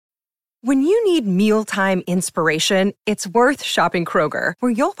When you need mealtime inspiration, it's worth shopping Kroger,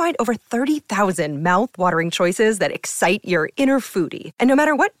 where you'll find over 30,000 mouth-watering choices that excite your inner foodie. And no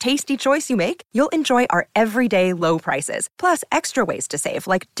matter what tasty choice you make, you'll enjoy our everyday low prices, plus extra ways to save,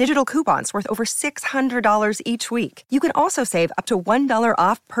 like digital coupons worth over $600 each week. You can also save up to $1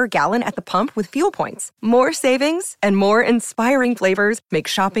 off per gallon at the pump with fuel points. More savings and more inspiring flavors make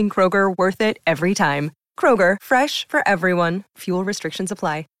shopping Kroger worth it every time. Kroger, fresh for everyone. Fuel restrictions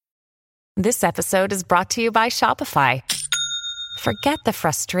apply. This episode is brought to you by Shopify. Forget the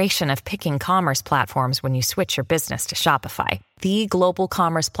frustration of picking commerce platforms when you switch your business to Shopify, the global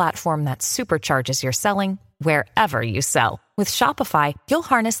commerce platform that supercharges your selling wherever you sell. With Shopify, you'll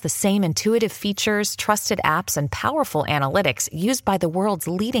harness the same intuitive features, trusted apps, and powerful analytics used by the world's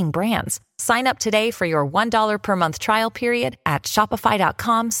leading brands. Sign up today for your $1 per month trial period at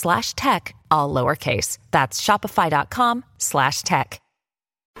shopify.com/tech, all lowercase. That's shopify.com/tech.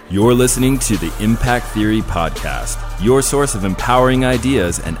 You're listening to the Impact Theory Podcast, your source of empowering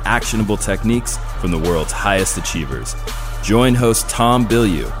ideas and actionable techniques from the world's highest achievers. Join host Tom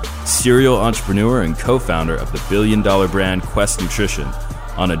Bilyeu, serial entrepreneur and co-founder of the billion-dollar brand Quest Nutrition,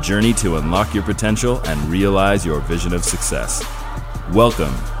 on a journey to unlock your potential and realize your vision of success.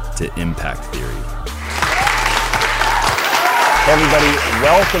 Welcome to Impact Theory. Hey everybody,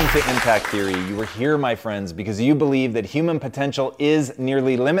 welcome to Impact Theory. You are here, my friends, because you believe that human potential is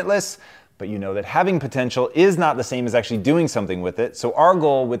nearly limitless, but you know that having potential is not the same as actually doing something with it. So our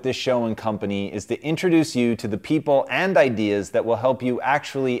goal with this show and company is to introduce you to the people and ideas that will help you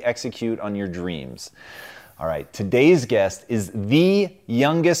actually execute on your dreams. All right, today's guest is the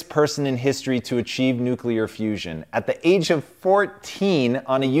youngest person in history to achieve nuclear fusion. At the age of 14,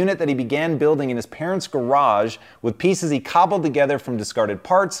 on a unit that he began building in his parents' garage with pieces he cobbled together from discarded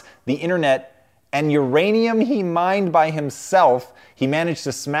parts, the internet, and uranium he mined by himself, he managed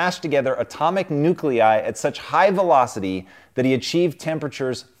to smash together atomic nuclei at such high velocity that he achieved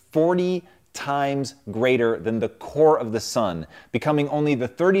temperatures 40 times greater than the core of the sun, becoming only the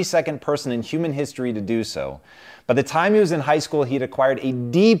 32nd person in human history to do so. By the time he was in high school, he had acquired a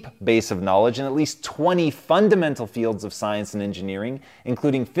deep base of knowledge in at least 20 fundamental fields of science and engineering,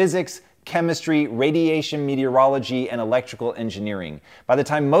 including physics, chemistry, radiation, meteorology, and electrical engineering. By the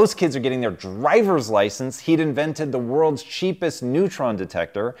time most kids are getting their driver's license, he'd invented the world's cheapest neutron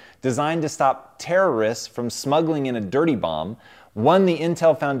detector, designed to stop terrorists from smuggling in a dirty bomb, won the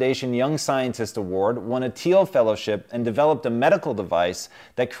Intel Foundation Young Scientist Award, won a Teal Fellowship, and developed a medical device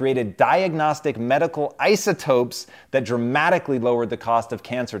that created diagnostic medical isotopes that dramatically lowered the cost of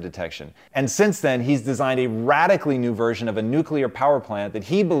cancer detection. And since then, he's designed a radically new version of a nuclear power plant that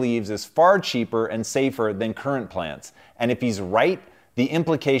he believes is far cheaper and safer than current plants. And if he's right, the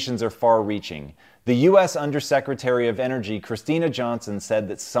implications are far-reaching. The U.S. Undersecretary of Energy, Christina Johnson, said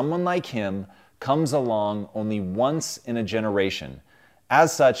that someone like him comes along only once in a generation.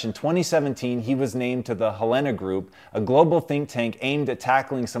 As such, in 2017, he was named to the Helena Group, a global think tank aimed at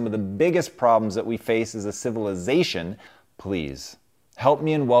tackling some of the biggest problems that we face as a civilization. Please, help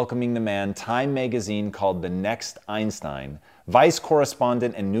me in welcoming the man Time magazine called the next Einstein, vice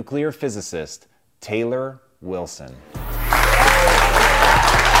correspondent and nuclear physicist, Taylor Wilson.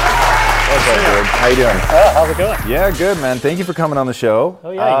 What's up, dude? How you doing? How's it going? Yeah, good, man. Thank you for coming on the show.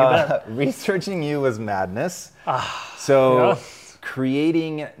 Oh, yeah, you bet. Researching you was madness. Yeah.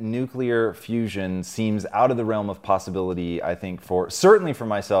 Creating nuclear fusion seems out of the realm of possibility, I think, certainly for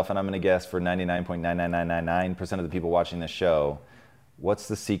myself, and I'm going to guess for 99.99999% of the people watching this show. What's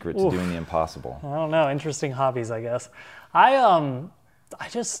the secret to doing the impossible? I don't know. Interesting hobbies, I guess. I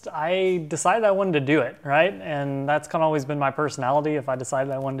decided I wanted to do it, right? And that's kind of always been my personality. If I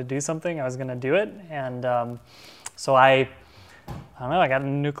decided I wanted to do something, I was going to do it. And so I got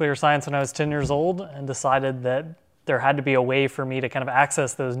into nuclear science when I was 10 years old and decided that there had to be a way for me to kind of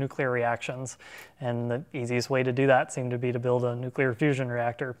access those nuclear reactions. And the easiest way to do that seemed to be to build a nuclear fusion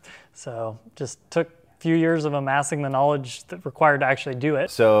reactor. So just took a few years of amassing the knowledge that required to actually do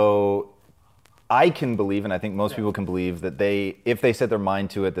it. So I can believe, and I think most people can believe, that if they set their mind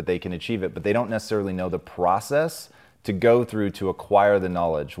to it, that they can achieve it, but they don't necessarily know the process to go through to acquire the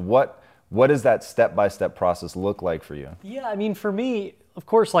knowledge. What does that step-by-step process look like for you? Yeah, I mean, for me, of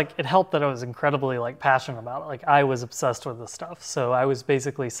course, it helped that I was incredibly passionate about it. I was obsessed with this stuff. So I was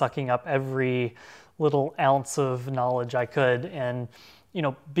basically sucking up every little ounce of knowledge I could. And,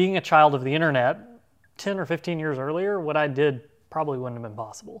 being a child of the internet, 10 or 15 years earlier, what I did probably wouldn't have been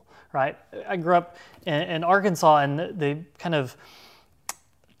possible, right? I grew up in Arkansas, and the kind of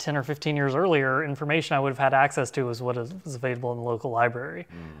 10 or 15 years earlier, information I would have had access to was what was available in the local library.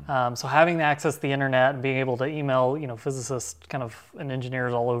 So having the access to the internet and being able to email, physicists and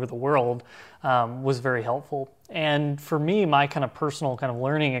engineers all over the world was very helpful. And for me, my kind of personal kind of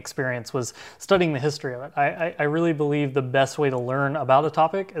learning experience was studying the history of it. I really believe the best way to learn about a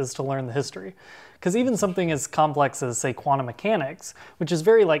topic is to learn the history. Because even something as complex as, say, quantum mechanics, which is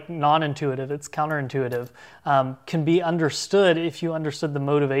very non-intuitive, it's counterintuitive, can be understood if you understood the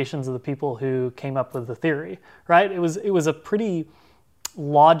motivations of the people who came up with the theory, right? It was a pretty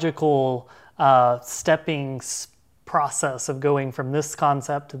logical stepping process of going from this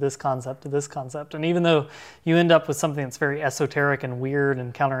concept to this concept to this concept. And even though you end up with something that's very esoteric and weird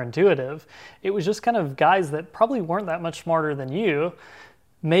and counterintuitive, it was just kind of guys that probably weren't that much smarter than you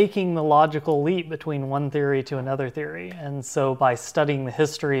making the logical leap between one theory to another theory. And so by studying the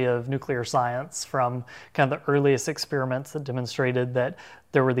history of nuclear science from kind of the earliest experiments that demonstrated that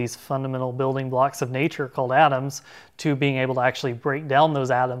there were these fundamental building blocks of nature called atoms, to being able to actually break down those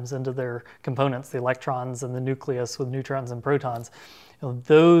atoms into their components, the electrons and the nucleus with neutrons and protons,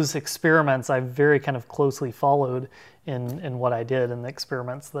 those experiments I very kind of closely followed in what I did, and the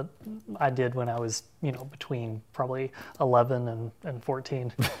experiments that I did when I was, between probably 11 and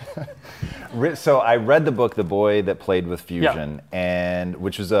 14. So I read the book, The Boy That Played with Fusion, and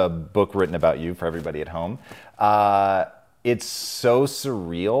which was a book written about you for everybody at home. It's so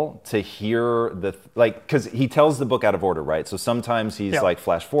surreal to hear because he tells the book out of order, right? So sometimes he's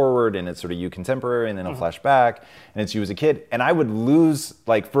flash forward and it's sort of you contemporary, and then he'll flash back and it's you as a kid. And I would lose,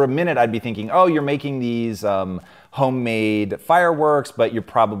 for a minute I'd be thinking, oh, you're making these homemade fireworks, but you're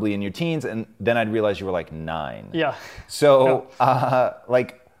probably in your teens. And then I'd realize you were 9. Yeah. So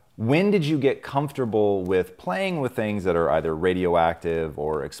when did you get comfortable with playing with things that are either radioactive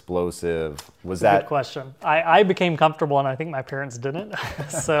or explosive? Good question. I became comfortable, and I think my parents didn't.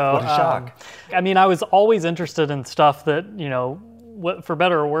 So what a shock. I was always interested in stuff that, what, for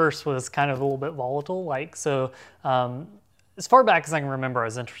better or worse, was kind of a little bit volatile. As far back as I can remember, I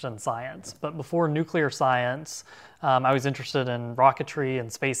was interested in science. But before nuclear science, I was interested in rocketry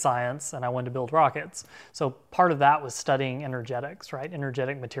and space science, and I wanted to build rockets. So part of that was studying energetics, right?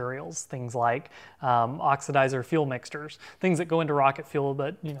 Energetic materials, things like oxidizer fuel mixtures, things that go into rocket fuel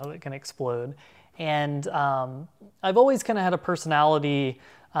but that can explode. And I've always kind of had a personality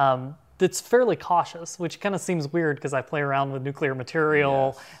that's fairly cautious, which kind of seems weird because I play around with nuclear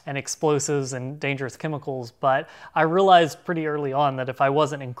material and explosives and dangerous chemicals. But I realized pretty early on that if I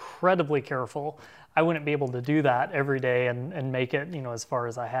wasn't incredibly careful, I wouldn't be able to do that every day and make it, as far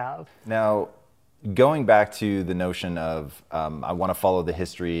as I have. Now, going back to the notion of I want to follow the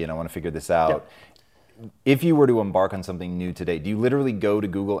history and I want to figure this out. Yep. If you were to embark on something new today, do you literally go to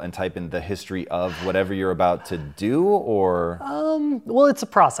Google and type in the history of whatever you're about to do, or? Well, it's a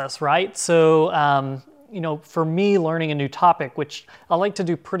process, right? So, for me, learning a new topic, which I like to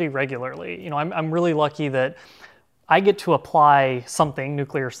do pretty regularly, I'm really lucky that I get to apply something,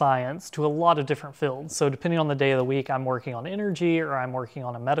 nuclear science, to a lot of different fields. So depending on the day of the week, I'm working on energy, or I'm working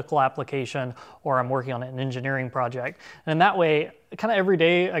on a medical application, or I'm working on an engineering project. And in that way, kind of every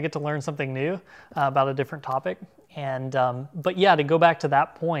day I get to learn something new about a different topic. And but yeah, to go back to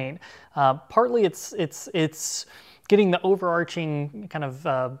that point, partly it's getting the overarching kind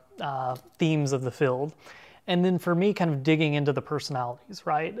of themes of the field. And then for me, kind of digging into the personalities,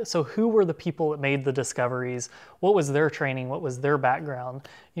 right? So who were the people that made the discoveries? What was their training? What was their background?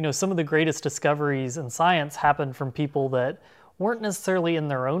 Some of the greatest discoveries in science happened from people that weren't necessarily in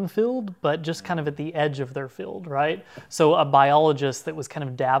their own field, but just kind of at the edge of their field, right? So a biologist that was kind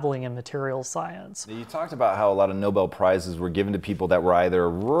of dabbling in materials science. You talked about how a lot of Nobel Prizes were given to people that were either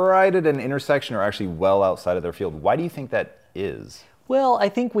right at an intersection or actually well outside of their field. Why do you think that is? Well, I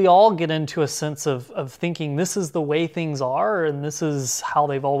think we all get into a sense of thinking this is the way things are and this is how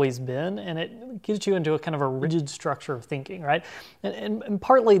they've always been, and it gets you into a kind of a rigid structure of thinking, right? And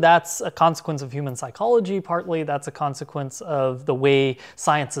partly that's a consequence of human psychology, partly that's a consequence of the way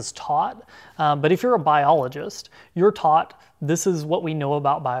science is taught. But if you're a biologist, you're taught this is what we know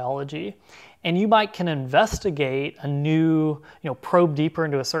about biology. And you can investigate a new, probe deeper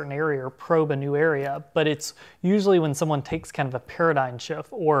into a certain area or probe a new area, but it's usually when someone takes kind of a paradigm shift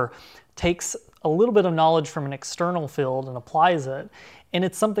or takes a little bit of knowledge from an external field and applies it, and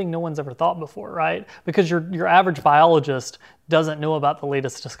it's something no one's ever thought before, right? Because your average biologist doesn't know about the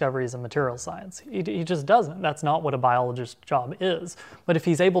latest discoveries in material science. He just doesn't. That's not what a biologist's job is. But if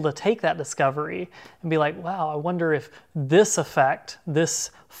he's able to take that discovery and be like, wow, I wonder if this effect,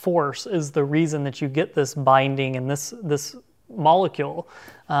 this force is the reason that you get this binding and this molecule,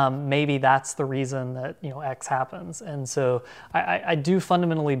 maybe that's the reason that, X happens. And so I do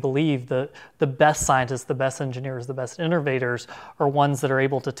fundamentally believe that the best scientists, the best engineers, the best innovators are ones that are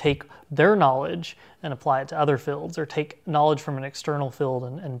able to take their knowledge and apply it to other fields, or take knowledge from an external field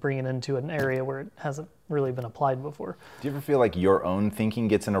and bring it into an area where it hasn't really been applied before. Do you ever feel like your own thinking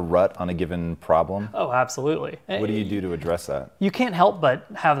gets in a rut on a given problem? Oh, absolutely. What do you do to address that? You can't help but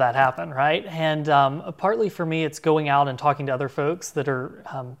have that happen, right? And partly for me, it's going out and talking to other folks that are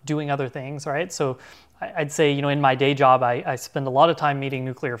doing other things, right? So I'd say, in my day job, I spend a lot of time meeting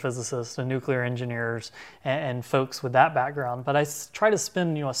nuclear physicists and nuclear engineers and folks with that background. But I try to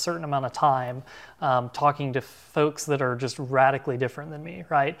spend, a certain amount of time talking to folks that are just radically different than me,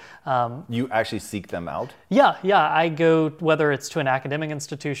 right? You actually seek them out? Yeah. I go, whether it's to an academic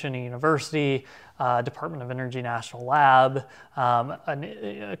institution, a university, Department of Energy National Lab,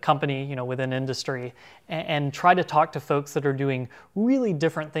 a company, within industry, and try to talk to folks that are doing really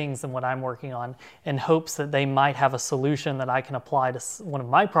different things than what I'm working on, in hopes that they might have a solution that I can apply to one of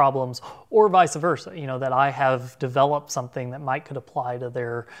my problems, or vice versa, that I have developed something that could apply to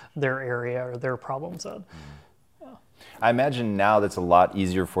their area or their problem set. I imagine now that's a lot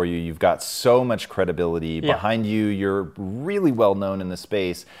easier for you. You've got so much credibility behind you. You're really well known in the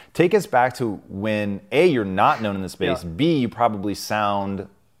space. Take us back to when, A, you're not known in the space, B, you probably sound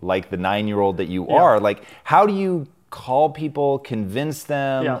like the 9-year-old that you are. Like, how do you call people, convince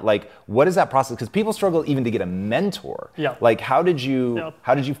them? Like, what is that process? Because people struggle even to get a mentor. Like, how did you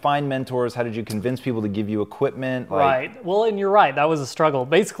find mentors? How did you convince people to give you equipment? Right. Well, and you're right. That was a struggle.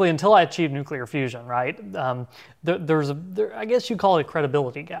 Basically, until I achieved nuclear fusion, right? I guess you call it a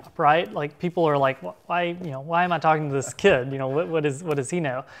credibility gap, right? Like, people are like, why am I talking to this kid? What does he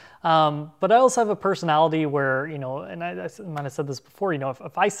know? But I also have a personality where, and I might have said this before,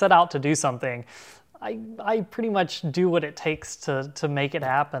 if I set out to do something, I pretty much do what it takes to make it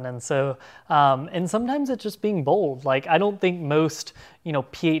happen. And so, and sometimes it's just being bold. Like, I don't think most,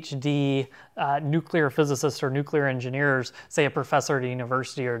 PhD nuclear physicists or nuclear engineers, say a professor at a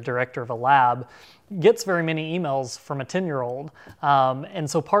university or director of a lab, gets very many emails from a 10-year-old. And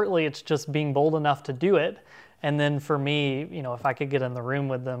so partly it's just being bold enough to do it. And then for me, if I could get in the room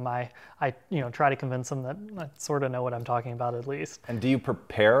with them, I try to convince them that I sort of know what I'm talking about at least. And do you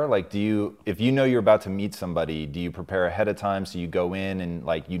prepare? Like, if you know you're about to meet somebody, do you prepare ahead of time so you go in and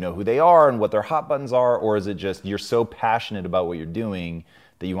who they are and what their hot buttons are? Or is it just you're so passionate about what you're doing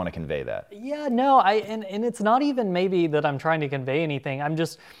that you want to convey that? Yeah, no, and it's not even maybe that I'm trying to convey anything.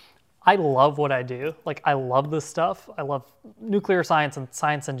 I love what I do. Like, I love this stuff. I love nuclear science and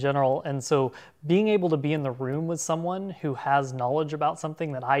science in general. And so being able to be in the room with someone who has knowledge about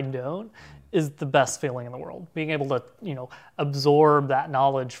something that I don't is the best feeling in the world. Being able to, absorb that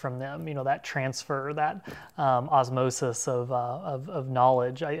knowledge from them, that transfer, that osmosis of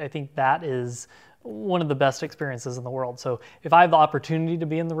knowledge. I think that is one of the best experiences in the world. So if I have the opportunity to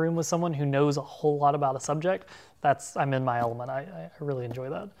be in the room with someone who knows a whole lot about a subject, I'm in my element. I really enjoy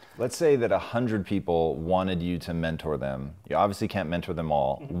that. Let's say that 100 people wanted you to mentor them. You obviously can't mentor them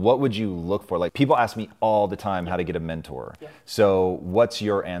all. Mm-hmm. What would you look for? Like, people ask me all the time how to get a mentor. So what's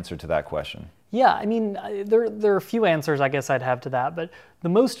your answer to that question? Yeah, I mean, there are a few answers I guess I'd have to that, but the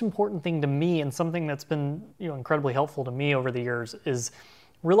most important thing to me, and something that's been incredibly helpful to me over the years, is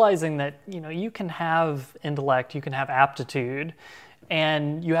realizing that you can have intellect, you can have aptitude,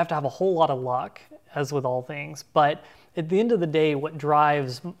 and you have to have a whole lot of luck, as with all things. But at the end of the day, what drove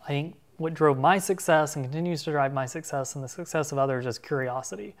my success and continues to drive my success and the success of others is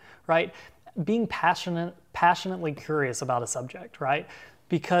curiosity, right? Being passionately curious about a subject, right?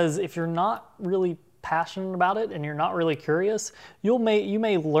 Because if you're not really passionate about it and you're not really curious, you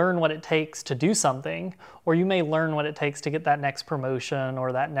may learn what it takes to do something, or you may learn what it takes to get that next promotion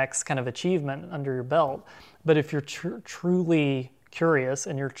or that next kind of achievement under your belt. But if you're truly curious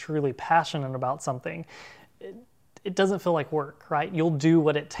and you're truly passionate about something, it doesn't feel like work, right? You'll do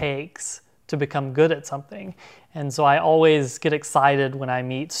what it takes to become good at something. And so I always get excited when I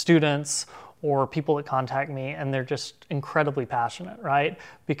meet students or people that contact me and they're just incredibly passionate, right?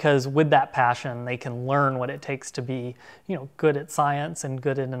 Because with that passion, they can learn what it takes to be, good at science and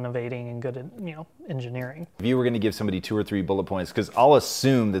good at innovating and good at, engineering. If you were going to give somebody 2 or 3 bullet points, because I'll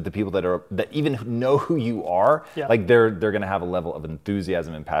assume that the people that even know who you are, they're going to have a level of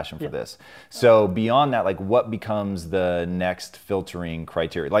enthusiasm and passion for this. So beyond that, what becomes the next filtering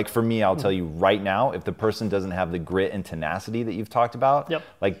criteria? Like, for me, I'll tell you right now, if the person doesn't have the grit and tenacity that you've talked about,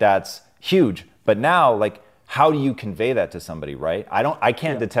 that's huge. But now, how do you convey that to somebody, right? I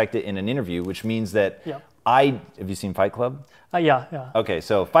can't detect it in an interview, which means that Have you seen Fight Club? Yeah. Okay,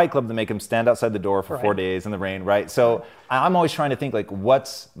 so Fight Club, they make him stand outside the door for 4 days in the rain, right? So I'm always trying to think, like,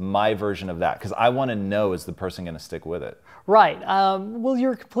 what's my version of that? Because I want to know, is the person going to stick with it? Right. Well,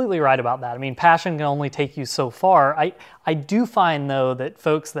 you're completely right about that. I mean, passion can only take you so far. I do find, though, that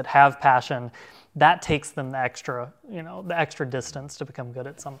folks that have passion, that takes them the extra distance to become good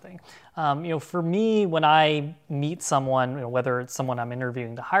at something. For me, when I meet someone, whether it's someone I'm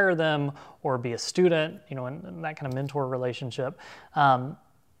interviewing to hire them or be a student, in that kind of mentor relationship,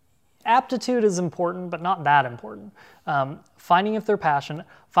 aptitude is important, but not that important. Finding if they're passionate,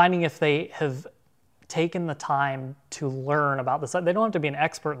 finding if they have taken the time to learn about the subject. They don't have to be an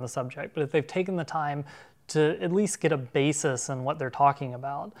expert in the subject, but if they've taken the time to at least get a basis in what they're talking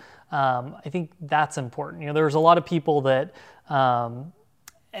about, I think that's important. There's a lot of people that,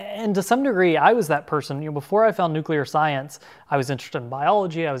 and to some degree, I was that person. Before I found nuclear science, I was interested in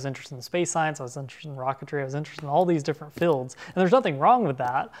biology, I was interested in space science, I was interested in rocketry, I was interested in all these different fields. And there's nothing wrong with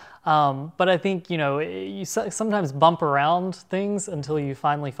that. But I think, you sometimes bump around things until you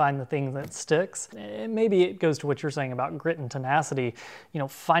finally find the thing that sticks. And maybe it goes to what you're saying about grit and tenacity,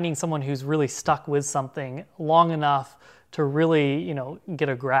 finding someone who's really stuck with something long enough to really, get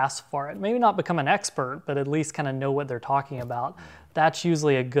a grasp for it. Maybe not become an expert, but at least kind of know what they're talking about. That's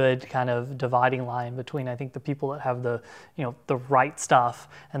usually a good kind of dividing line between, I think, the people that have the, the right stuff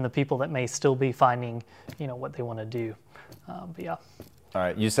and the people that may still be finding, what they want to do. But yeah. All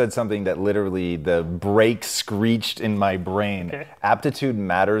right, you said something that literally the brake screeched in my brain. Okay. Aptitude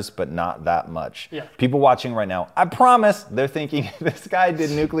matters, but not that much. Yeah. People watching right now, I promise, they're thinking, this guy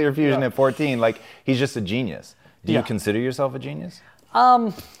did nuclear fusion at 14, like he's just a genius. Do you consider yourself a genius?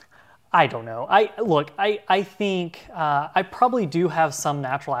 I don't know. I think I probably do have some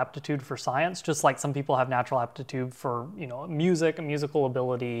natural aptitude for science, just like some people have natural aptitude for, music, a musical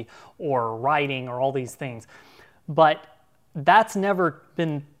ability, or writing, or all these things. But that's never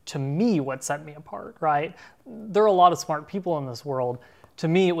been, to me, what set me apart, right? There are a lot of smart people in this world. To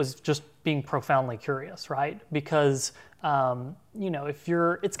me, it was just being profoundly curious, right? Because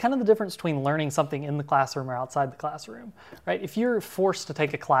it's kind of the difference between learning something in the classroom or outside the classroom, right? If you're forced to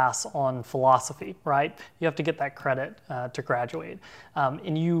take a class on philosophy, right, you have to get that credit to graduate,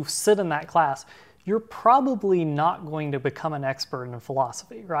 and you sit in that class, you're probably not going to become an expert in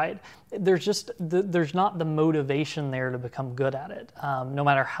philosophy, right? There's not the motivation there to become good at it, no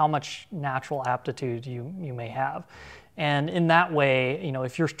matter how much natural aptitude you may have. And in that way,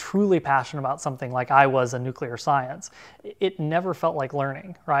 if you're truly passionate about something like I was in nuclear science, it never felt like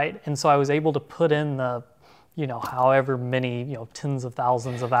learning, right? And so I was able to put in the, however many, tens of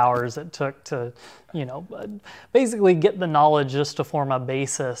thousands of hours it took to, basically get the knowledge just to form a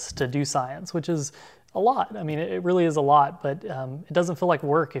basis to do science, which is a lot. I mean, it really is a lot, but it doesn't feel like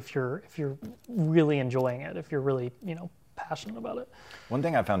work if you're really enjoying it, if you're really, passionate about it. One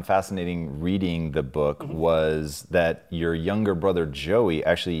thing I found fascinating reading the book was that your younger brother Joey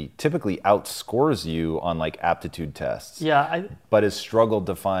actually typically outscores you on like aptitude tests. Yeah. But has struggled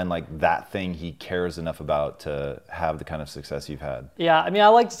to find like that thing he cares enough about to have the kind of success you've had. Yeah, I mean, I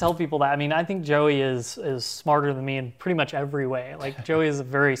like to tell people that. I mean, I think Joey is smarter than me in pretty much every way. Like, Joey is a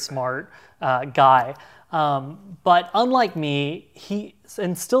very smart guy. But unlike me,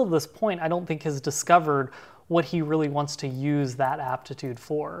 and still to this point, I don't think has discovered what he really wants to use that aptitude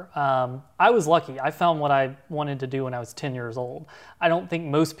for. I was lucky. I found what I wanted to do when I was 10 years old. I don't think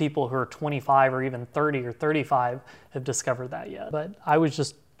most people who are 25 or even 30 or 35 have discovered that yet. But I was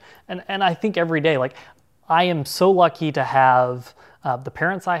just, and I think every day, like, I am so lucky to have the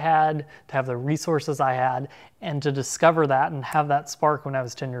parents I had, to have the resources I had, and to discover that and have that spark when I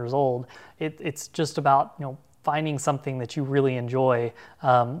was 10 years old. It's just about, finding something that you really enjoy,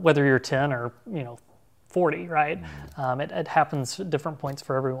 whether you're 10 or, 40, right? It happens at different points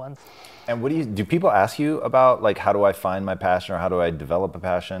for everyone. And do people ask you about, like, how do I find my passion or how do I develop a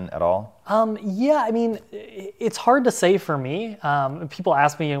passion at all? Yeah, I mean, it's hard to say for me. People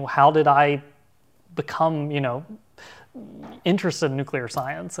ask me, how did I become, interested in nuclear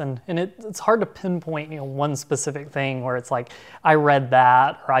science? And it's hard to pinpoint, one specific thing where it's like, I read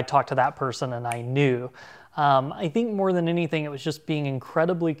that or I talked to that person and I knew. I think more than anything, it was just being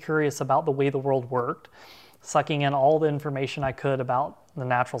incredibly curious about the way the world worked, sucking in all the information I could about the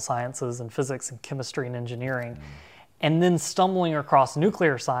natural sciences and physics and chemistry and engineering, and then stumbling across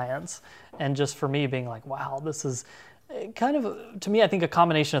nuclear science, and just for me being like, wow, this is kind of, to me, I think a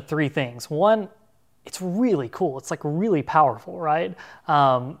combination of three things. One, it's really cool. It's like really powerful, right?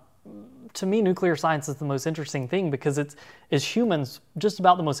 To me, nuclear science is the most interesting thing because it's, as humans, just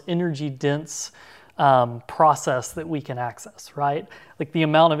about the most energy dense process that we can access, right? Like the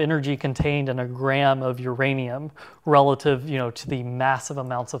amount of energy contained in a gram of uranium relative, to the massive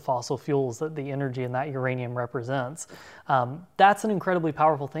amounts of fossil fuels that the energy in that uranium represents. That's an incredibly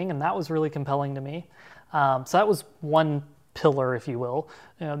powerful thing, and that was really compelling to me. So that was one pillar, if you will.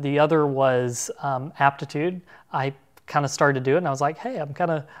 The other was aptitude. I kind of started to do it, and I was like, hey, I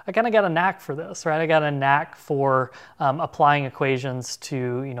kind of got a knack for this, right? I got a knack for applying equations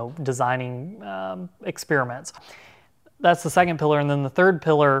to, designing experiments. That's the second pillar. And then the third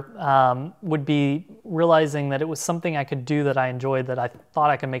pillar would be realizing that it was something I could do that I enjoyed, that I thought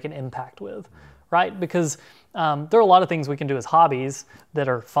I could make an impact with, right? Because there are a lot of things we can do as hobbies that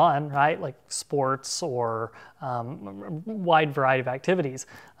are fun, right? Like sports or a wide variety of activities.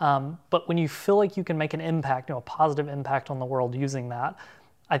 But when you feel like you can make an impact, a positive impact on the world using that,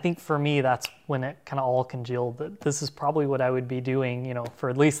 I think for me, that's when it kind of all congealed, that this is probably what I would be doing, for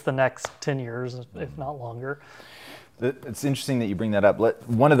at least the next 10 years, if not longer. It's interesting that you bring that up.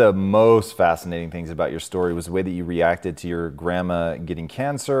 One of the most fascinating things about your story was the way that you reacted to your grandma getting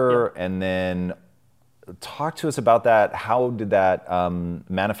cancer, and then talk to us about that. How did that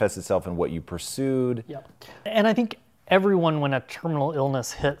manifest itself in what you pursued? Yep. And I think everyone, when a terminal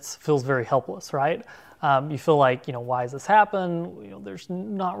illness hits, feels very helpless, right? You feel like, why has this happened? There's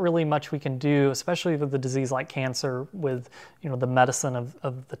not really much we can do, especially with a disease like cancer, with, the medicine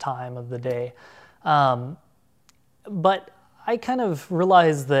of the time of the day. But I kind of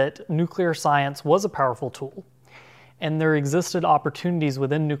realized that nuclear science was a powerful tool. And there existed opportunities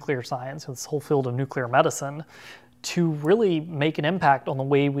within nuclear science, this whole field of nuclear medicine, to really make an impact on the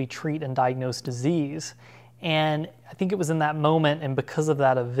way we treat and diagnose disease. And I think it was in that moment, and because of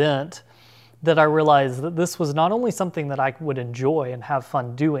that event, that I realized that this was not only something that I would enjoy and have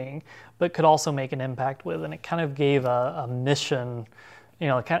fun doing, but could also make an impact with. And it kind of gave a mission,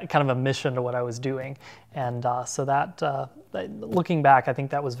 kind of a mission to what I was doing. And so that, looking back, I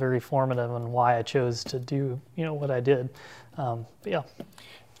think that was very formative and why I chose to do, what I did. Yeah.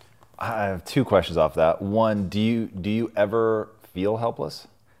 I have two questions off that. One, do you ever feel helpless?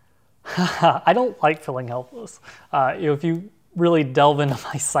 I don't like feeling helpless. If you really delve into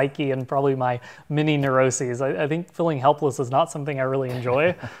my psyche and probably my many neuroses, I think feeling helpless is not something I really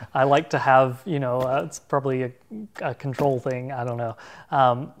enjoy. I like to have, it's probably a control thing, I don't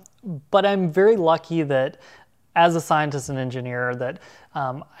know. But I'm very lucky that as a scientist and engineer that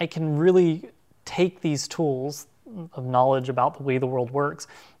I can really take these tools of knowledge about the way the world works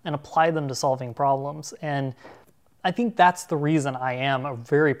and apply them to solving problems. And I think that's the reason I am a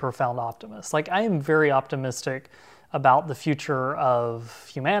very profound optimist. Like, I am very optimistic about the future of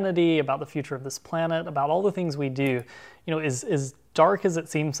humanity, about the future of this planet, about all the things we do. As dark as it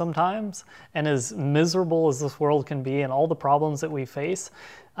seems sometimes, and as miserable as this world can be and all the problems that we face,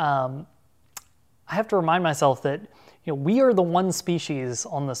 I have to remind myself that we are the one species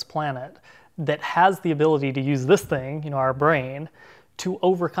on this planet that has the ability to use this thing, our brain, to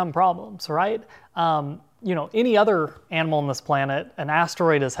overcome problems, right? Any other animal on this planet, an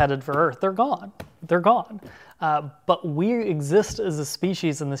asteroid is headed for Earth, they're gone. They're gone. But we exist as a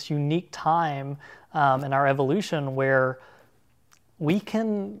species in this unique time in our evolution where we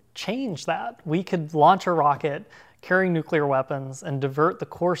can change that. We could launch a rocket carrying nuclear weapons and divert the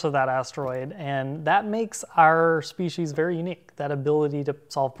course of that asteroid, and that makes our species very unique, that ability to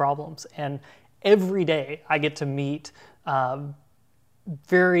solve problems. And every day I get to meet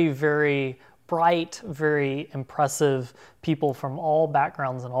very, very bright, very impressive people from all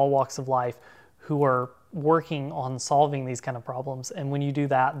backgrounds and all walks of life who are working on solving these kind of problems. And when you do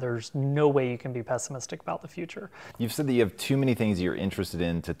that, there's no way you can be pessimistic about the future. You've said that you have too many things you're interested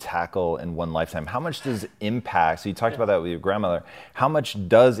in to tackle in one lifetime. How much does impact, so you talked about that with your grandmother, how much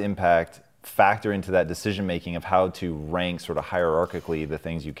does impact factor into that decision making of how to rank sort of hierarchically the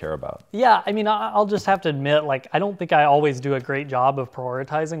things you care about? Yeah, I mean, I'll just have to admit, I don't think I always do a great job of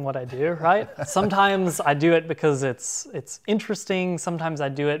prioritizing what I do, right? Sometimes I do it because it's interesting. Sometimes I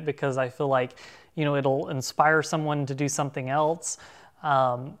do it because I feel like, it'll inspire someone to do something else.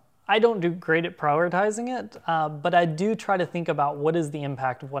 I don't do great at prioritizing it, but I do try to think about what is the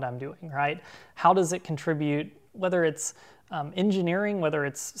impact of what I'm doing, right? How does it contribute, whether it's engineering, whether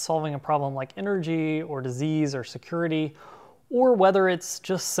it's solving a problem like energy or disease or security, or whether it's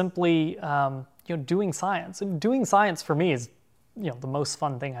just simply doing science. And doing science for me is the most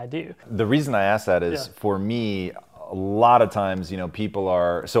fun thing I do. The reason I ask that is for me, a lot of times, people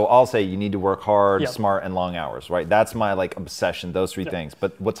are, so I'll say you need to work hard, smart, and long hours, right? That's my obsession, those three things.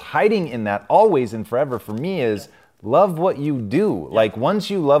 But what's hiding in that always and forever for me is love what you do. Like once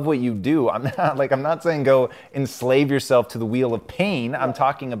you love what you do, I'm not saying go enslave yourself to the wheel of pain. I'm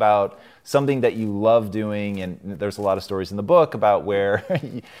talking about something that you love doing, and there's a lot of stories in the book about where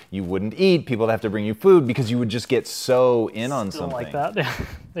you wouldn't eat, people would have to bring you food because you would just get so in on something. Like that.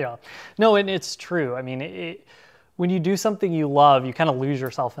 Yeah. No, and it's true. I mean, when you do something you love, you kind of lose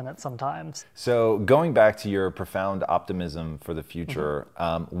yourself in it sometimes. So going back to your profound optimism for the future,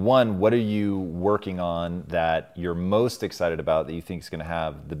 one, what are you working on that you're most excited about that you think is going to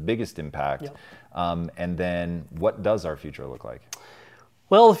have the biggest impact? Yeah. And then what does our future look like?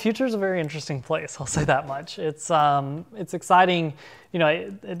 Well, the future is a very interesting place. I'll say that much. It's exciting. You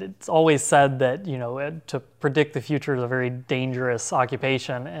know, it's always said that, you know, to predict the future is a very dangerous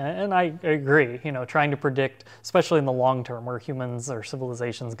occupation, and I agree. You know, trying to predict, especially in the long term, where humans or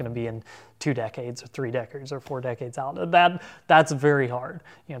civilization is going to be in 2 decades or 3 decades or 4 decades out, that's very hard.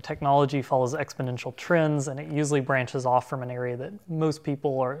 You know, technology follows exponential trends, and it usually branches off from an area that most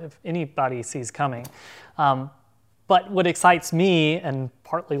people, or if anybody, sees coming. But what excites me, and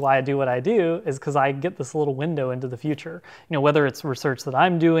partly why I do what I do, is because I get this little window into the future. You know, whether it's research that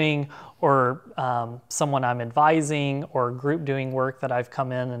I'm doing, or someone I'm advising, or a group doing work that I've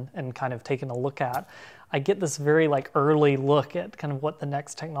come in and kind of taken a look at, I get this very early look at kind of what the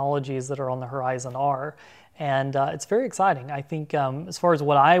next technologies that are on the horizon are. And it's very exciting. I think as far as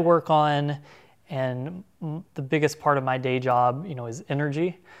what I work on, and the biggest part of my day job, you know, is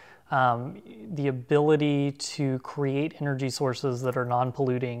energy. The ability to create energy sources that are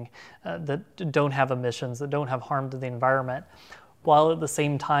non-polluting, that don't have emissions, that don't have harm to the environment, while at the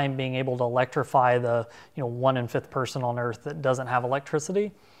same time being able to electrify the 1/5 person on Earth that doesn't have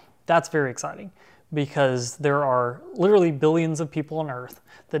electricity. That's very exciting, because there are literally billions of people on Earth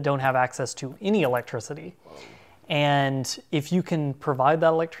that don't have access to any electricity. And if you can provide that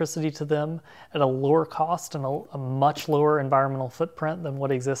electricity to them at a lower cost and a much lower environmental footprint than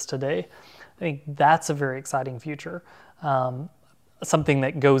what exists today, I think that's a very exciting future. Something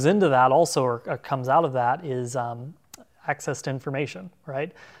that goes into that also, or comes out of that, is access to information,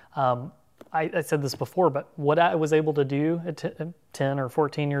 right? I said this before, but what I was able to do at 10 or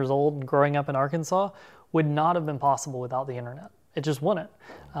 14 years old and growing up in Arkansas would not have been possible without the internet. It just wouldn't.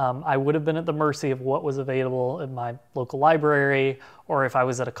 I would have been at the mercy of what was available in my local library, or if I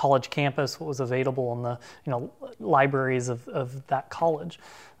was at a college campus, what was available in the libraries of that college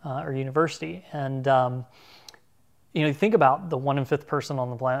or university. And you think about the 1/5 person on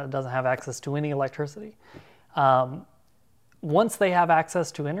the planet that doesn't have access to any electricity. Once they have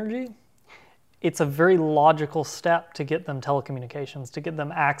access to energy, it's a very logical step to get them telecommunications, to get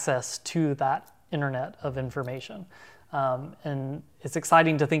them access to that internet of information. And it's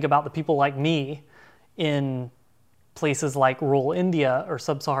exciting to think about the people like me in places like rural India or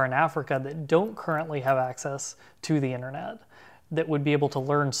sub-Saharan Africa that don't currently have access to the internet, that would be able to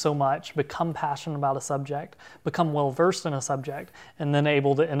learn so much, become passionate about a subject, become well-versed in a subject, and then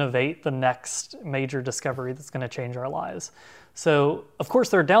able to innovate the next major discovery that's going to change our lives. So, of course,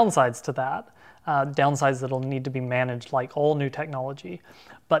 there are downsides to that, downsides that'll need to be managed like all new technology.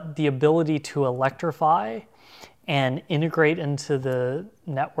 But the ability to electrify and integrate into the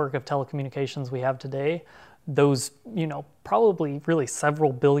network of telecommunications we have today, those, probably really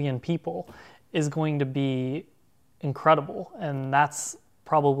several billion people, is going to be incredible. And that's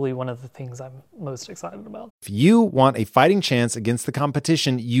probably one of the things I'm most excited about. If you want a fighting chance against the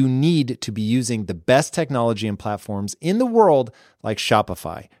competition, you need to be using the best technology and platforms in the world, like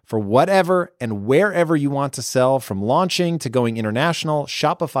Shopify. For whatever and wherever you want to sell, from launching to going international,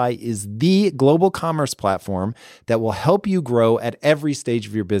 Shopify is the global commerce platform that will help you grow at every stage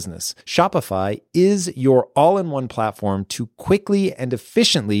of your business. Shopify is your all-in-one platform to quickly and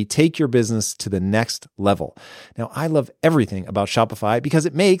efficiently take your business to the next level. Now, I love everything about Shopify because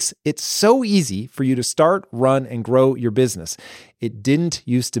it makes it so easy for you to start, run, and grow your business. It didn't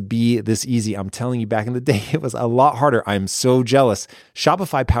used to be this easy. I'm telling you, back in the day, it was a lot harder. I'm so jealous.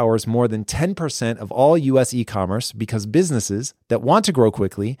 Shopify powers more than 10% of all US e-commerce because businesses that want to grow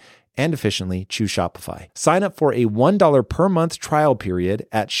quickly and efficiently choose Shopify. Sign up for a $1 per month trial period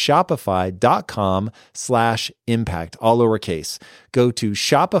at shopify.com/impact, all lowercase. Go to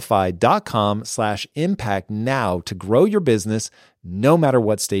shopify.com/impact now to grow your business no matter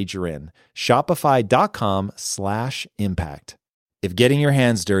what stage you're in. Shopify.com/impact. If getting your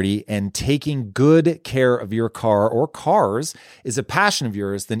hands dirty and taking good care of your car or cars is a passion of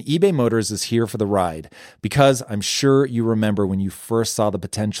yours, then eBay Motors is here for the ride. Because I'm sure you remember when you first saw the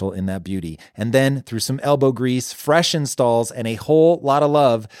potential in that beauty. And then through some elbow grease, fresh installs, and a whole lot of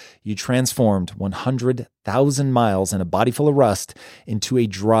love, you transformed 100,000 1,000 miles and a body full of rust into a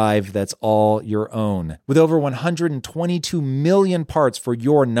drive that's all your own. With over 122 million parts for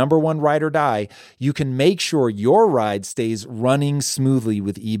your number one ride or die, you can make sure your ride stays running smoothly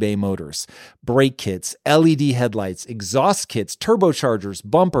with eBay Motors. Brake kits, LED headlights, exhaust kits, turbochargers,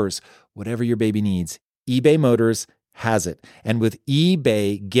 bumpers, whatever your baby needs, eBay Motors has it. And with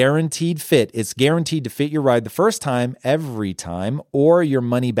eBay Guaranteed Fit, it's guaranteed to fit your ride the first time, every time, or your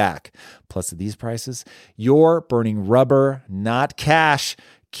money back. Plus, at these prices, you're burning rubber, not cash.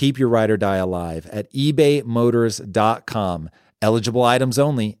 Keep your ride or die alive at ebaymotors.com. Eligible items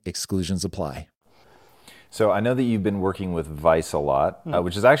only. Exclusions apply. So I know that you've been working with Vice a lot,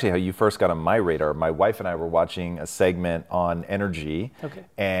 which is actually how you first got on my radar. My wife and I were watching a segment on energy,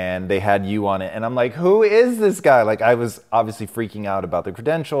 and they had you on it. And I'm like, who is this guy? Like, I was obviously freaking out about the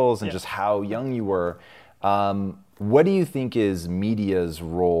credentials and just how young you were. What do you think is media's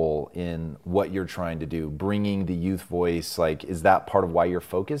role in what you're trying to do? Bringing the youth voice, like, is that part of why you're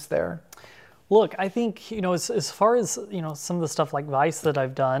focused there? Look, I think, as far as, some of the stuff like Vice that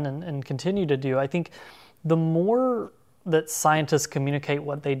I've done and continue to do, I think the more that scientists communicate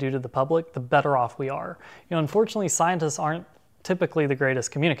what they do to the public, the better off we are. Unfortunately, scientists aren't typically the greatest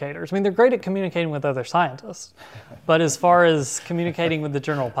communicators. I mean, they're great at communicating with other scientists, but as far as communicating with the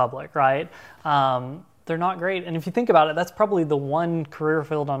general public, right, they're not great. And if you think about it, that's probably the one career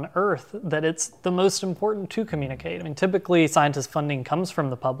field on Earth that it's the most important to communicate. I mean, typically scientist funding comes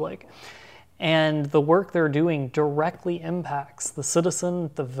from the public. And the work they're doing directly impacts the citizen,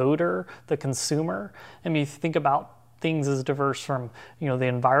 the voter, the consumer. I mean, if you think about things as diverse from, the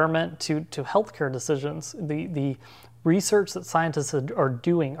environment to healthcare decisions, the research that scientists are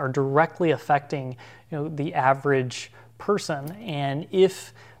doing are directly affecting, the average person. And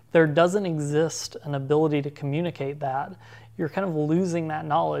if there doesn't exist an ability to communicate that, you're kind of losing that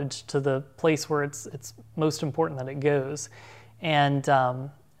knowledge to the place where it's most important that it goes. And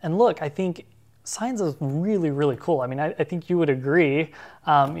look, I think science is really, really cool. I mean, I think you would agree.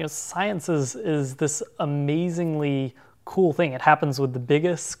 Science is this amazingly cool thing. It happens with the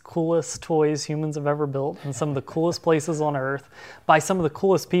biggest, coolest toys humans have ever built in some of the coolest places on Earth by some of the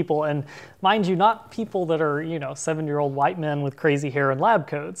coolest people. And mind you, not people that are, 7-year-old white men with crazy hair and lab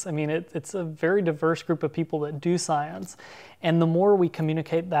coats. I mean, it's a very diverse group of people that do science. And the more we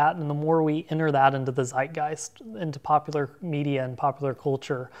communicate that and the more we enter that into the zeitgeist, into popular media and popular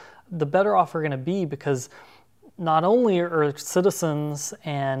culture, the better off we're going to be, because not only are citizens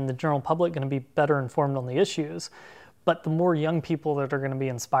and the general public going to be better informed on the issues, but the more young people that are going to be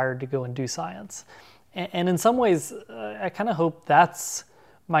inspired to go and do science. And in some ways, I kind of hope that's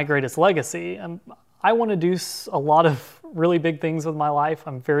my greatest legacy. I want to do a lot of really big things with my life.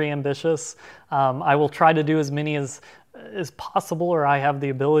 I'm very ambitious. I will try to do as many as possible, or I have the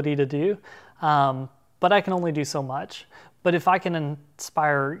ability to do, but I can only do so much. But if I can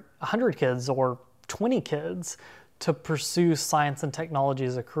inspire 100 kids or 20 kids to pursue science and technology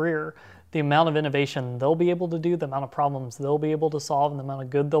as a career, the amount of innovation they'll be able to do, the amount of problems they'll be able to solve, and the amount of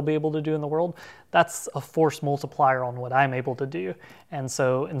good they'll be able to do in the world, that's a force multiplier on what I'm able to do. And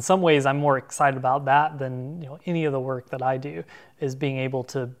so in some ways, I'm more excited about that than any of the work that I do, is being able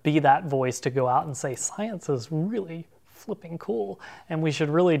to be that voice to go out and say, science is really flipping cool, and we should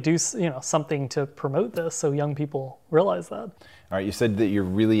really do something to promote this so young people realize that. All right, you said that you're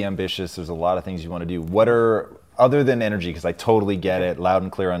really ambitious. There's a lot of things you want to do. What are, other than energy, because I totally get it, loud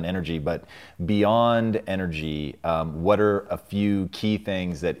and clear on energy, but beyond energy, what are a few key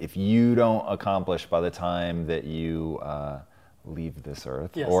things that if you don't accomplish by the time that you leave this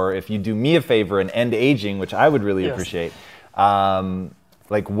earth, or if you do me a favor and end aging, which I would really appreciate,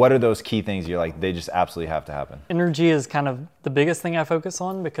 like, what are those key things you're like, they just absolutely have to happen? Energy is kind of the biggest thing I focus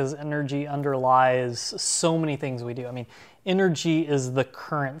on, because energy underlies so many things we do. I mean, energy is the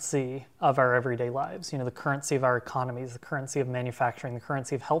currency of our everyday lives, the currency of our economies, the currency of manufacturing, the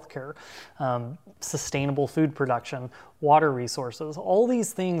currency of healthcare, sustainable food production, water resources. All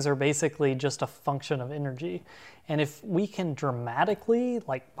these things are basically just a function of energy. And if we can dramatically,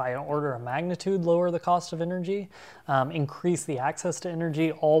 like by an order of magnitude, lower the cost of energy, increase the access to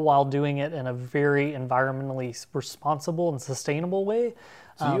energy, all while doing it in a very environmentally responsible and sustainable way.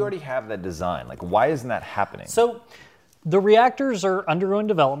 So you already have that design. Like, why isn't that happening? So the reactors are undergoing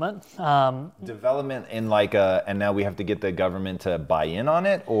development. Development in like and now we have to get the government to buy in on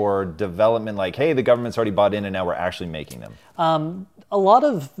it, or development like, hey, the government's already bought in and now we're actually making them? A lot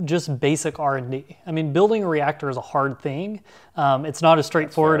of just basic R&D. I mean, building a reactor is a hard thing. It's not as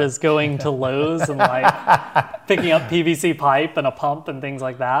straightforward as going to Lowe's and like picking up PVC pipe and a pump and things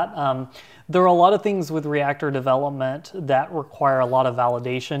like that. There are a lot of things with reactor development that require a lot of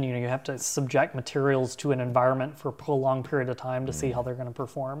validation. You have to subject materials to an environment for a prolonged period of time to see how they're going to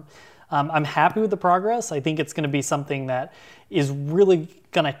perform. I'm happy with the progress. I think it's going to be something that is really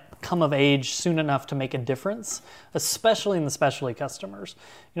going to come of age soon enough to make a difference, especially in the specialty customers.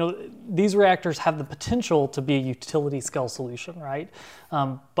 These reactors have the potential to be a utility scale solution, right?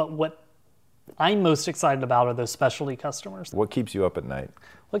 But what I'm most excited about are those specialty customers. What keeps you up at night?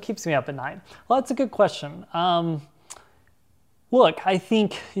 What keeps me up at night? Well, that's a good question. Look, I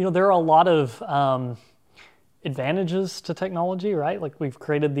think there are a lot of advantages to technology, right? Like we've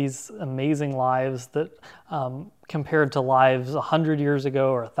created these amazing lives that compared to lives 100 years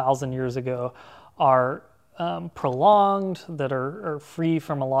ago or 1,000 years ago are prolonged, that are free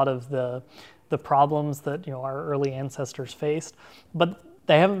from a lot of the problems that our early ancestors faced, but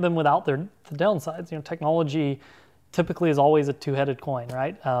they haven't been without the downsides. Technology typically is always a two-headed coin,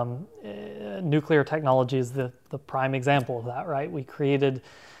 right? Nuclear technology is the prime example of that, right? We created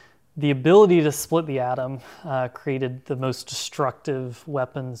the ability to split the atom, created the most destructive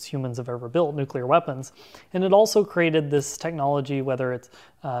weapons humans have ever built, nuclear weapons. And it also created this technology, whether it's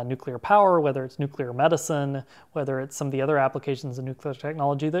nuclear power, whether it's nuclear medicine, whether it's some of the other applications of nuclear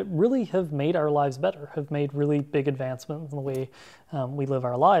technology that really have made our lives better, have made really big advancements in the way we live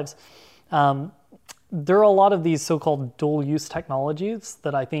our lives. There are a lot of these so-called dual-use technologies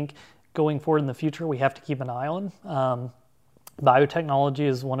that I think going forward in the future we have to keep an eye on. Biotechnology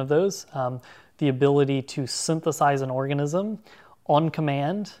is one of those. The ability to synthesize an organism on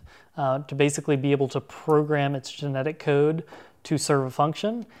command, to basically be able to program its genetic code to serve a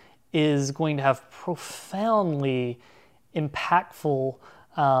function, is going to have profoundly impactful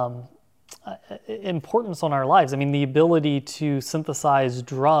importance on our lives. I mean, the ability to synthesize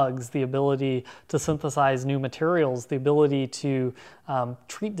drugs, the ability to synthesize new materials, the ability to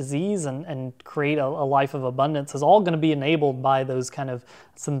treat disease and create a life of abundance is all going to be enabled by those kind of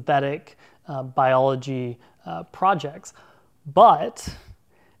synthetic biology projects. But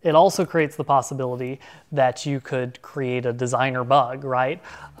it also creates the possibility that you could create a designer bug, right?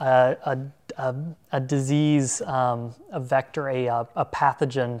 A disease, a vector, a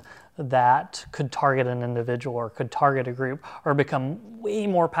pathogen that could target an individual or could target a group or become way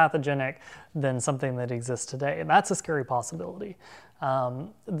more pathogenic than something that exists today. And that's a scary possibility.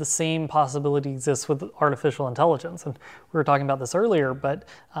 The same possibility exists with artificial intelligence. And we were talking about this earlier, but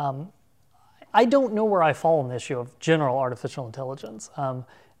I don't know where I fall on the issue of general artificial intelligence.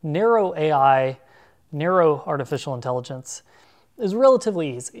 Narrow AI, narrow artificial intelligence is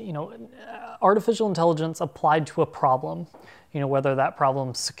relatively easy. Artificial intelligence applied to a problem, whether that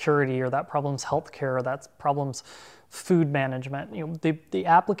problem's security or that problem's healthcare or that problem's food management, the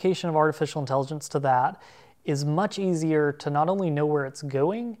application of artificial intelligence to that is much easier to not only know where it's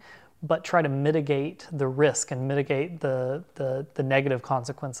going, but try to mitigate the risk and mitigate the negative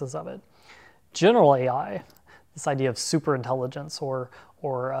consequences of it. General AI, this idea of superintelligence or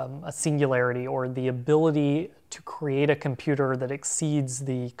a singularity or the ability to create a computer that exceeds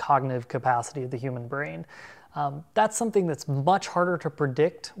the cognitive capacity of the human brain. That's something that's much harder to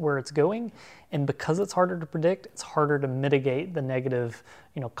predict where it's going, and because it's harder to predict, it's harder to mitigate the negative,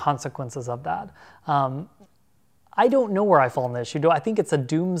 consequences of that. I don't know where I fall on this issue. Do I think it's a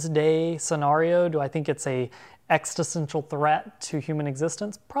doomsday scenario? Do I think it's a existential threat to human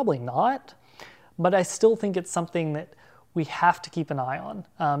existence? Probably not, but I still think it's something that we have to keep an eye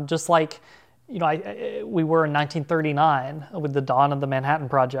on. Just like we were in 1939 with the dawn of the Manhattan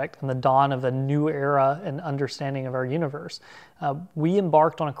Project and the dawn of a new era and understanding of our universe. We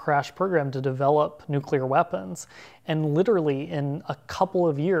embarked on a crash program to develop nuclear weapons. And literally in a couple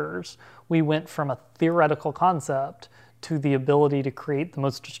of years, we went from a theoretical concept to the ability to create the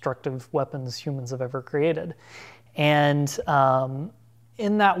most destructive weapons humans have ever created. And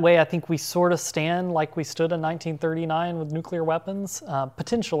in that way, I think we sort of stand like we stood in 1939 with nuclear weapons,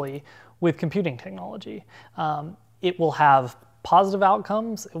 potentially with computing technology. It will have positive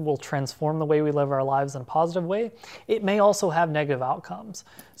outcomes. It will transform the way we live our lives in a positive way. It may also have negative outcomes.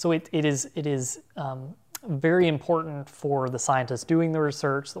 So it is very important for the scientists doing the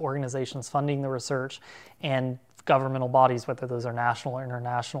research, the organizations funding the research, and governmental bodies, whether those are national or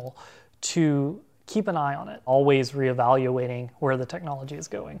international, to keep an eye on it, always reevaluating where the technology is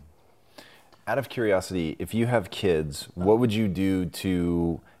going. Out of curiosity, if you have kids, what would you do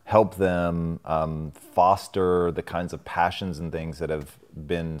to help them foster the kinds of passions and things that have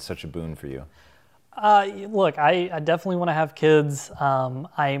been such a boon for you? Look, I definitely want to have kids.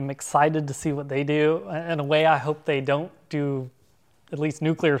 I'm excited to see what they do. In a way, I hope they don't do at least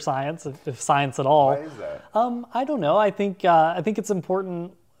nuclear science, if science at all. Why is that? I don't know. I think it's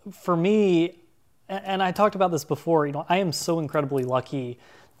important for me, and I talked about this before. I am so incredibly lucky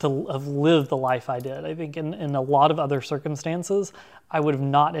to have lived the life I did. I think in a lot of other circumstances, I would have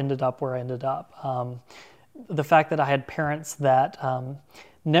not ended up where I ended up. The fact that I had parents that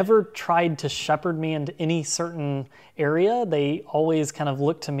never tried to shepherd me into any certain area. They always kind of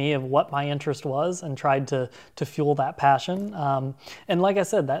looked to me of what my interest was and tried to fuel that passion. And like I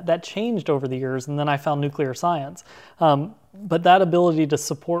said, that changed over the years, and then I found nuclear science. But that ability to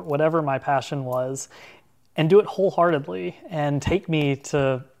support whatever my passion was and do it wholeheartedly and take me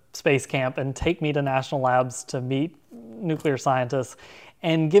to space camp and take me to national labs to meet nuclear scientists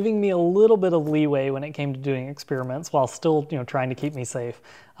and giving me a little bit of leeway when it came to doing experiments while still, trying to keep me safe.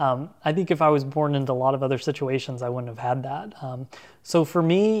 I think if I was born into a lot of other situations, I wouldn't have had that. So for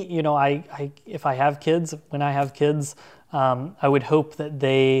me, if I have kids, when I have kids, I would hope that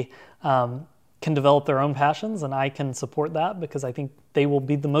they can develop their own passions, and I can support that because I think they will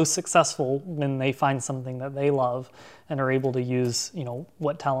be the most successful when they find something that they love and are able to use,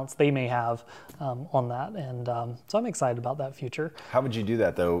 what talents they may have on that. And so I'm excited about that future. How would you do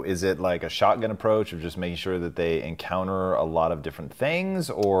that, though? Is it like a shotgun approach of just making sure that they encounter a lot of different things,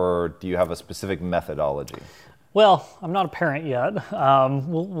 or do you have a specific methodology? Well, I'm not a parent yet.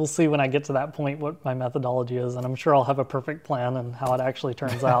 We'll see when I get to that point what my methodology is, and I'm sure I'll have a perfect plan and how it actually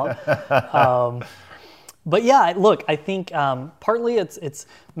turns out. But yeah, look, I think partly it's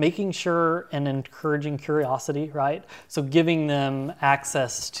making sure and encouraging curiosity, right? So giving them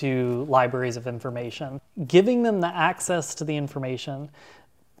access to libraries of information, giving them the access to the information,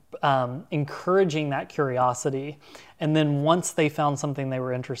 encouraging that curiosity, and then once they found something they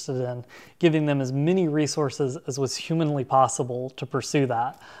were interested in, giving them as many resources as was humanly possible to pursue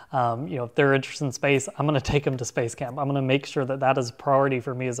that. If they're interested in space, I'm going to take them to space camp. I'm going to make sure that is a priority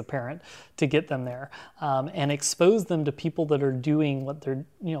for me as a parent to get them there, and expose them to people that are doing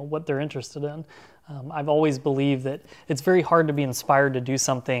what they're interested in. I've always believed that it's very hard to be inspired to do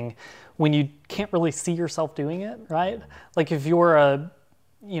something when you can't really see yourself doing it, right? Like if you're a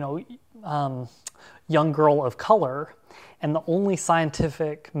young girl of color, and the only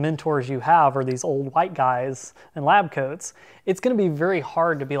scientific mentors you have are these old white guys in lab coats, it's going to be very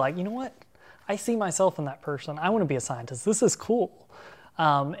hard to be like, you know what? I see myself in that person. I want to be a scientist. This is cool.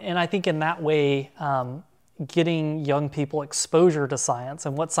 And I think in that way, getting young people exposure to science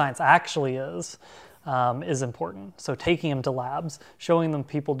and what science actually is important. So taking them to labs, showing them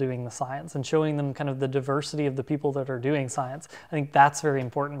people doing the science, and showing them kind of the diversity of the people that are doing science. I think that's very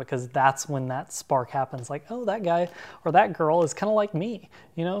important because that's when that spark happens. Like, oh, that guy or that girl is kind of like me.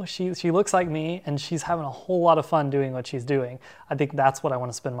 She looks like me, and she's having a whole lot of fun doing what she's doing. I think that's what I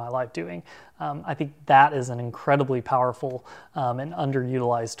want to spend my life doing. I think that is an incredibly powerful and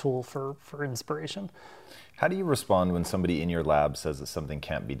underutilized tool for inspiration. How do you respond when somebody in your lab says that something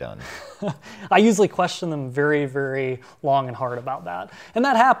can't be done? I usually question them very, very long and hard about that. And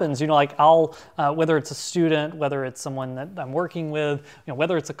that happens, I'll, whether it's a student, whether it's someone that I'm working with,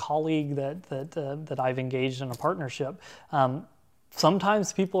 whether it's a colleague that I've engaged in a partnership,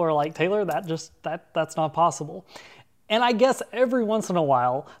 sometimes people are like, Taylor, that's not possible. And I guess every once in a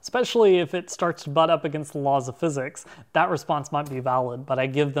while, especially if it starts to butt up against the laws of physics, that response might be valid, but I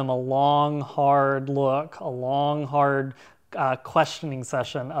give them a long, hard look, a long, hard questioning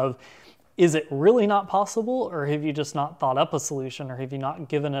session of, is it really not possible, or have you just not thought up a solution, or have you not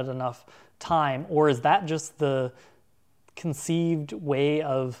given it enough time, or is that just the conceived way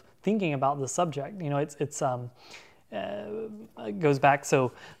of thinking about the subject? It goes back,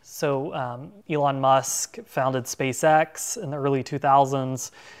 so Elon Musk founded SpaceX in the early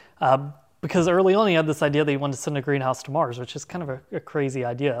 2000s because early on he had this idea that he wanted to send a greenhouse to Mars, which is kind of a crazy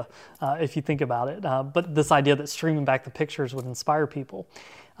idea if you think about it. But this idea that streaming back the pictures would inspire people.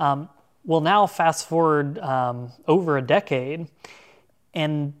 Well, now fast forward over a decade,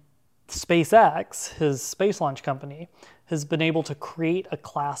 and SpaceX, his space launch company, has been able to create a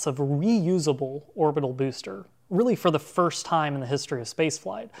class of reusable orbital booster, really for the first time in the history of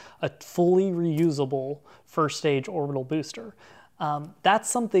spaceflight, a fully reusable first stage orbital booster. That's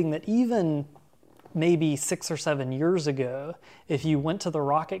something that even maybe 6 or 7 years ago, if you went to the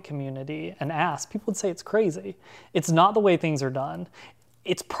rocket community and asked, people would say it's crazy. It's not the way things are done.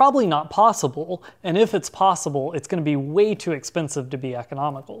 It's probably not possible, and if it's possible, it's going to be way too expensive to be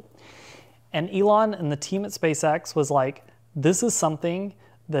economical. And Elon and the team at SpaceX was like, this is something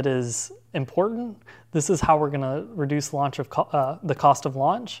that is important. This is how we're going to reduce the cost of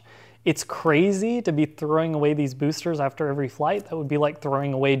launch. It's crazy to be throwing away these boosters after every flight. That would be like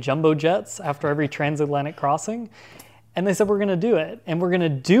throwing away jumbo jets after every transatlantic crossing. And they said, we're going to do it, and we're going to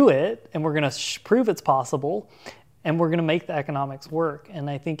do it, and we're going to prove it's possible, and we're going to make the economics work. And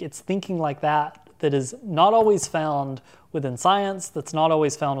I think it's thinking like that that is not always found within science, that's not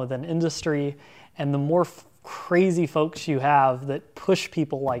always found within industry. And the more crazy folks you have that push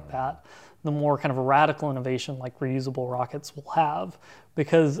people like that, the more kind of radical innovation like reusable rockets will have.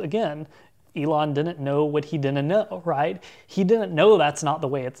 Because again, Elon didn't know what he didn't know, right? He didn't know that's not the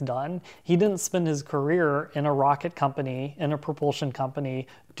way it's done. He didn't spend his career in a rocket company, in a propulsion company,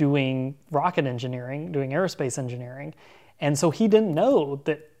 doing rocket engineering, doing aerospace engineering. And so he didn't know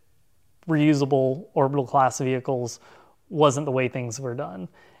that reusable orbital class vehicles wasn't the way things were done.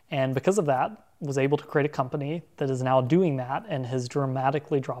 And because of that, was able to create a company that is now doing that and has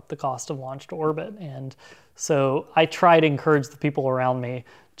dramatically dropped the cost of launch to orbit. And so I try to encourage the people around me,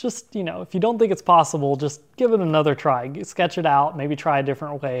 just, if you don't think it's possible, just give it another try. Sketch it out, maybe try a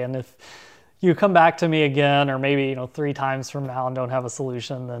different way. And if you come back to me again, or maybe 3 times from now and don't have a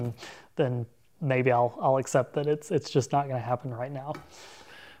solution, then maybe I'll accept that it's just not going to happen right now.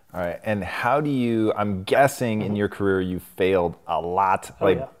 All right. And how do you, I'm guessing in your career you failed a lot.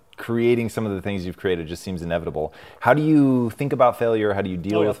 Creating some of the things you've created just seems inevitable. How do you think about failure? How do you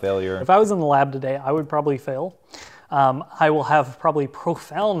deal with failure? If I was in the lab today, I would probably fail. I will have probably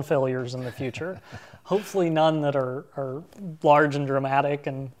profound failures in the future. Hopefully none that are large and dramatic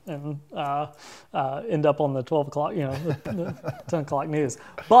and end up on the 12 o'clock, the 10 o'clock news.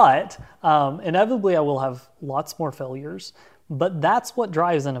 But inevitably I will have lots more failures. But that's what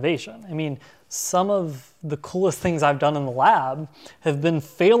drives innovation. I mean, some of the coolest things I've done in the lab have been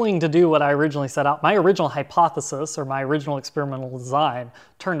failing to do what I originally set out. My original hypothesis or my original experimental design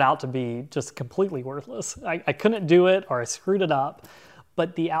turned out to be just completely worthless. I couldn't do it, or I screwed it up,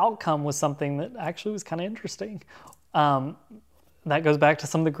 but the outcome was something that actually was kind of interesting. That goes back to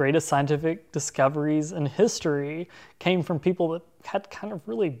some of the greatest scientific discoveries in history came from people that had kind of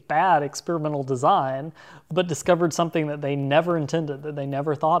really bad experimental design, but discovered something that they never intended, that they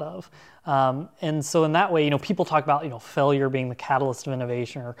never thought of. And so in that way, people talk about, failure being the catalyst of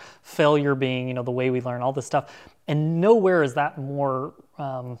innovation, or failure being, the way we learn, all this stuff. And nowhere is that more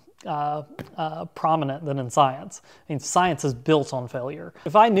prominent than in science. I mean, science is built on failure.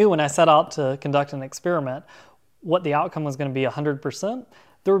 If I knew when I set out to conduct an experiment what the outcome was going to be 100%,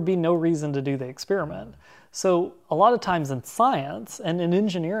 there would be no reason to do the experiment. So a lot of times in science and in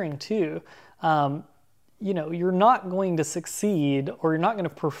engineering too, you're not going to succeed, or you're not going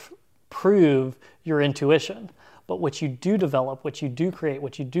to prove your intuition. But what you do develop, what you do create,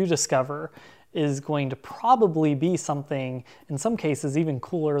 what you do discover is going to probably be something, in some cases, even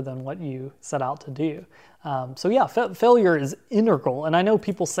cooler than what you set out to do. Failure is integral. And I know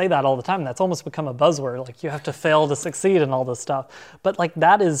people say that all the time. That's almost become a buzzword, like you have to fail to succeed and all this stuff. But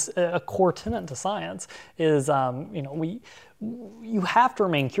that is a core tenet to science is, you have to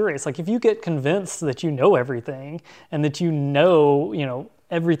remain curious. Like if you get convinced that you know everything and that you know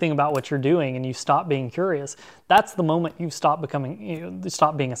everything about what you're doing and you stop being curious, that's the moment you stop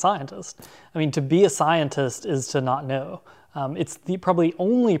being a scientist. I mean, to be a scientist is to not know. It's the probably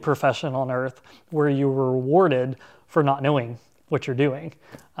only profession on earth where you were rewarded for not knowing what you're doing.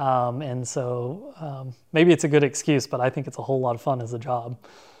 Maybe it's a good excuse, but I think it's a whole lot of fun as a job.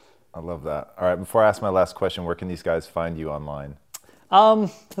 I love that. All right, before I ask my last question, where can these guys find you online?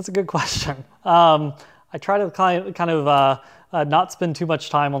 That's a good question. I try to kind of not spend too much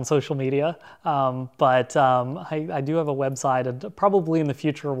time on social media, but I do have a website, and probably in the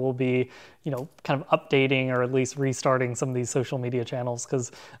future we'll be, kind of updating or at least restarting some of these social media channels,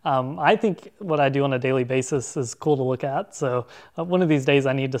 because I think what I do on a daily basis is cool to look at. So one of these days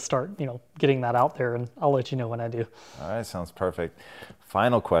I need to start, getting that out there, and I'll let you know when I do. All right, sounds perfect.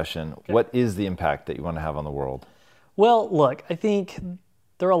 Final question: okay. What is the impact that you want to have on the world? Well, look, I think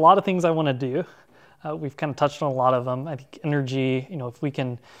there are a lot of things I want to do. We've kind of touched on a lot of them. I think energy, if we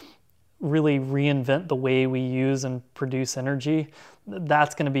can really reinvent the way we use and produce energy,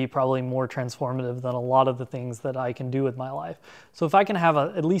 that's going to be probably more transformative than a lot of the things that I can do with my life. So if I can have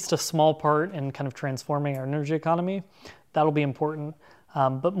at least a small part in kind of transforming our energy economy, that'll be important.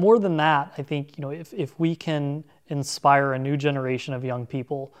 But more than that, I think, if we can inspire a new generation of young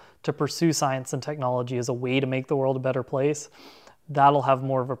people to pursue science and technology as a way to make the world a better place, that'll have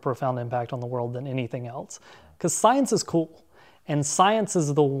more of a profound impact on the world than anything else. Because science is cool. And science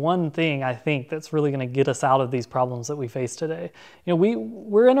is the one thing I think that's really going to get us out of these problems that we face today.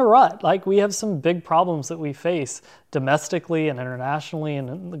 We're in a rut. Like, we have some big problems that we face domestically and internationally and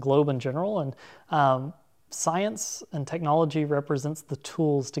in the globe in general. And science and technology represents the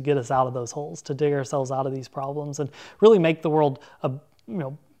tools to get us out of those holes, to dig ourselves out of these problems and really make the world a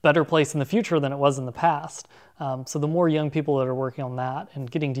better place in the future than it was in the past. So the more young people that are working on that and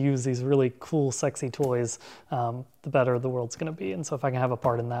getting to use these really cool, sexy toys, the better the world's going to be. And so if I can have a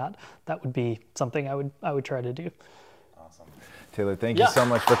part in that, that would be something I would try to do. Awesome. Taylor, thank you so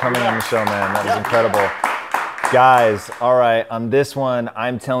much for coming on the show, man. That was incredible. Guys, all right, on this one,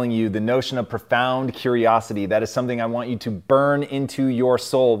 I'm telling you the notion of profound curiosity, that is something I want you to burn into your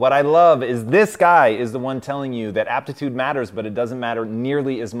soul. What I love is this guy is the one telling you that aptitude matters, but it doesn't matter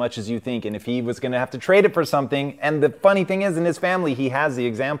nearly as much as you think. And if he was going to have to trade it for something, and the funny thing is in his family, he has the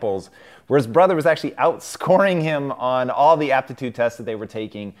examples, where his brother was actually outscoring him on all the aptitude tests that they were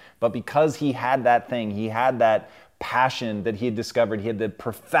taking. But because he had that thing, he had that passion that he had discovered, he had the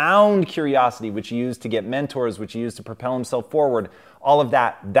profound curiosity which he used to get mentors, which he used to propel himself forward, all of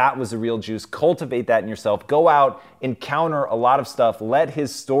that was the real juice. Cultivate that in yourself. Go out, encounter a lot of stuff. Let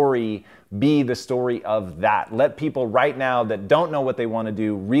his story be the story of that. Let people right now that don't know what they want to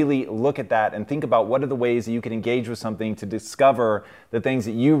do really look at that and think about what are the ways that you can engage with something to discover the things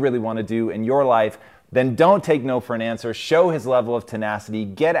that you really want to do in your life. Then don't take no for an answer. Show his level of tenacity.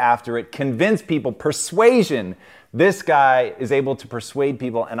 Get after it. Convince people. Persuasion. This guy is able to persuade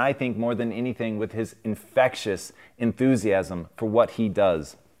people, and I think more than anything with his infectious enthusiasm for what he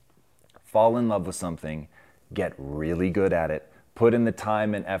does. Fall in love with something. Get really good at it. Put in the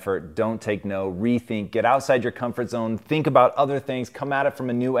time and effort. Don't take no. Rethink. Get outside your comfort zone. Think about other things. Come at it from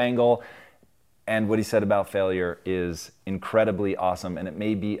a new angle. And what he said about failure is incredibly awesome, and it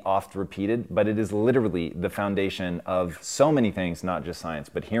may be oft repeated, but it is literally the foundation of so many things, not just science.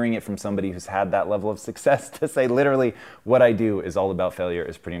 But hearing it from somebody who's had that level of success to say literally what I do is all about failure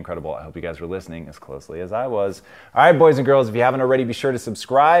is pretty incredible. I hope you guys were listening as closely as I was. All right, boys and girls, if you haven't already, be sure to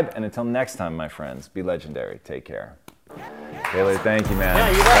subscribe. And until next time, my friends, be legendary. Take care. Taylor, thank you, man.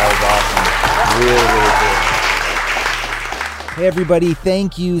 That was awesome. Really, really cool. Hey everybody,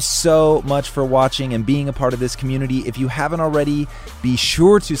 thank you so much for watching and being a part of this community. If you haven't already, be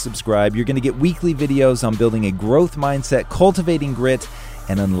sure to subscribe. You're going to get weekly videos on building a growth mindset, cultivating grit,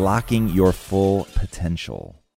 and unlocking your full potential.